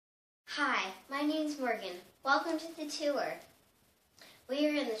Hi, my name's Morgan. Welcome to the tour. We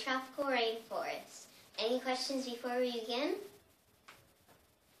are in the tropical rainforest. Any questions before we begin?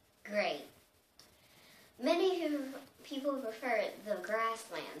 Great. Many people prefer the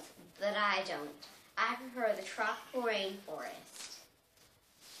grasslands, but I don't. I prefer the tropical rainforest.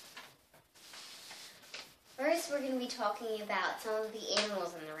 First, we're going to be talking about some of the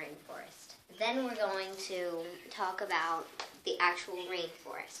animals in the rainforest. Then we're going to talk about the actual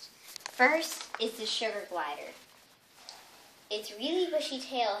rainforest. First is the sugar glider. Its really bushy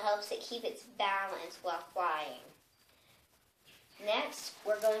tail helps it keep its balance while flying. Next,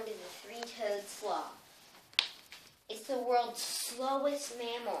 we're going to the three-toed sloth. It's the world's slowest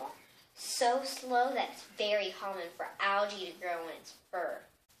mammal, so slow that it's very common for algae to grow in its fur.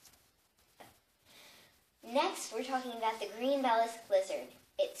 Next, we're talking about the green Balisc lizard.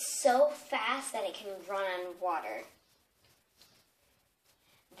 It's so fast that it can run on water.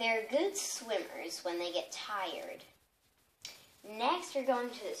 They're good swimmers when they get tired. Next, we're going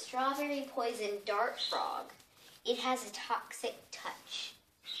to the strawberry poison dart frog. It has a toxic touch.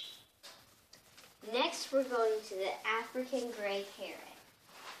 Next, we're going to the African gray parrot.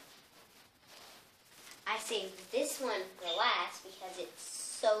 I saved this one for last because it's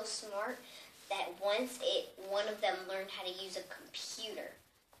so smart that once one of them learned how to use a computer.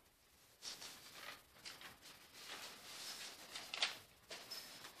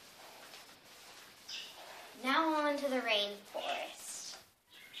 Now on to the rainforest.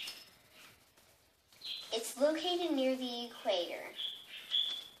 It's located near the equator.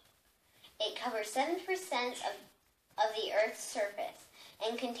 It covers 7% of the Earth's surface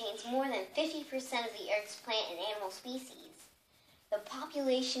and contains more than 50% of the Earth's plant and animal species. The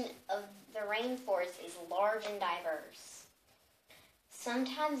population of the rainforest is large and diverse.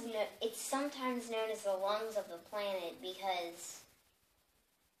 It's sometimes known as the lungs of the planet because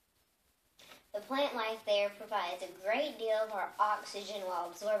the plant life there provides a great deal of our oxygen while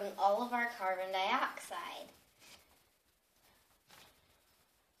absorbing all of our carbon dioxide.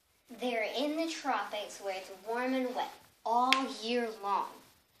 They're in the tropics where it's warm and wet all year long.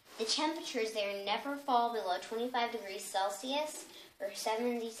 The temperatures there never fall below 25 degrees Celsius or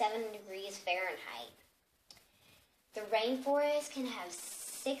 77 degrees Fahrenheit. The rainforest can have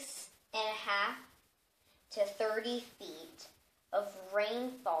 6.5 to 30 feet of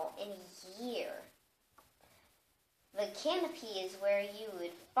rainfall in a year. The canopy is where you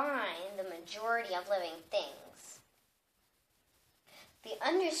would find the majority of living things. The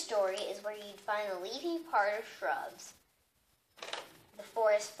understory is where you'd find the leafy part of shrubs. The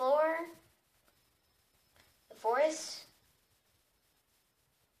forest floor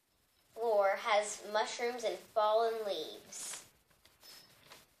has mushrooms and fallen leaves.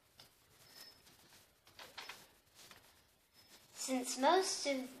 Since most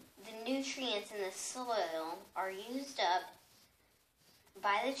of the nutrients in the soil are used up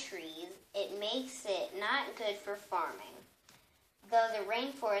by the trees, it makes it not good for farming, though the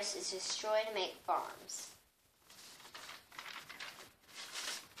rainforest is destroyed to make farms.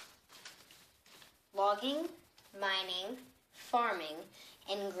 Logging, mining, farming,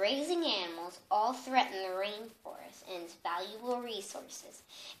 and grazing animals all threaten the rainforest and its valuable resources,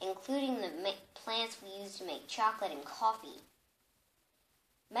 including the plants we use to make chocolate and coffee.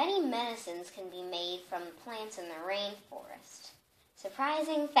 Many medicines can be made from the plants in the rainforest.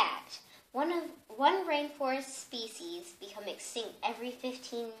 Surprising fact, one rainforest species become extinct every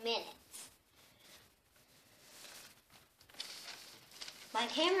 15 minutes. My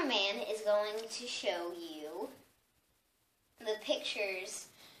cameraman is going to show you the pictures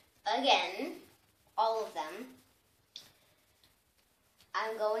again, all of them.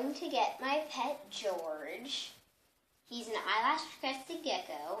 I'm going to get my pet George. He's an eyelash-crested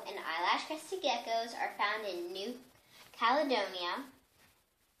gecko, and eyelash-crested geckos are found in New Caledonia,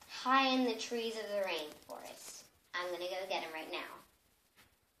 high in the trees of the rainforest. I'm going to go get him right now.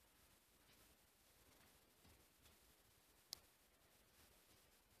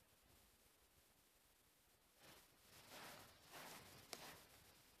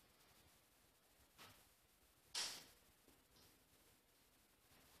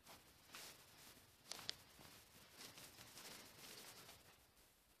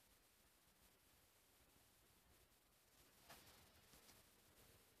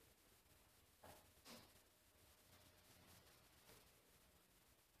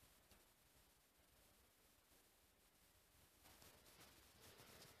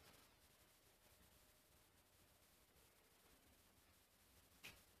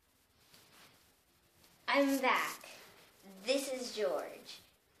 I'm back. This is George.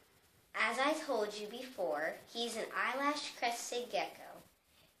 As I told you before, he's an eyelash-crested gecko.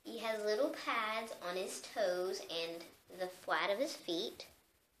 He has has little pads on his toes and the flat of his feet,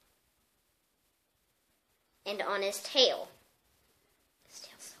 and on his tail. His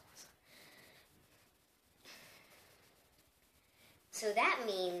tail's so awesome. So that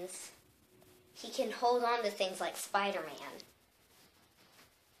means he can hold on to things like Spider-Man.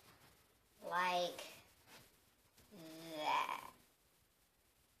 Like that.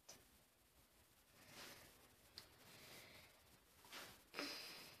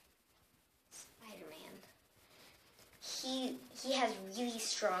 Spider-Man. He has really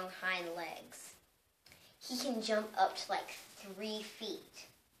strong hind legs. He can jump up to like 3 feet.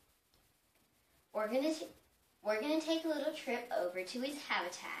 We're gonna take a little trip over to his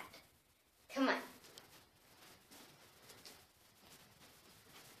habitat. Come on.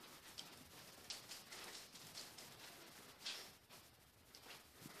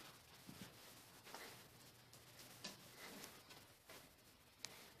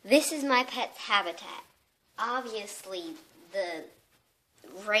 This is my pet's habitat. Obviously, the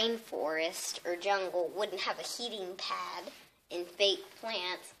rainforest or jungle wouldn't have a heating pad and fake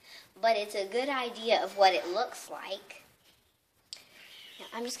plants, but it's a good idea of what it looks like. Now,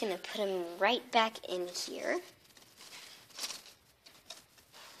 I'm just going to put him right back in here.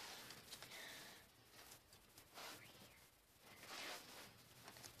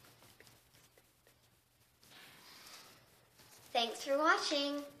 Thanks for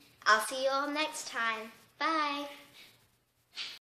watching. I'll see you all next time. Bye.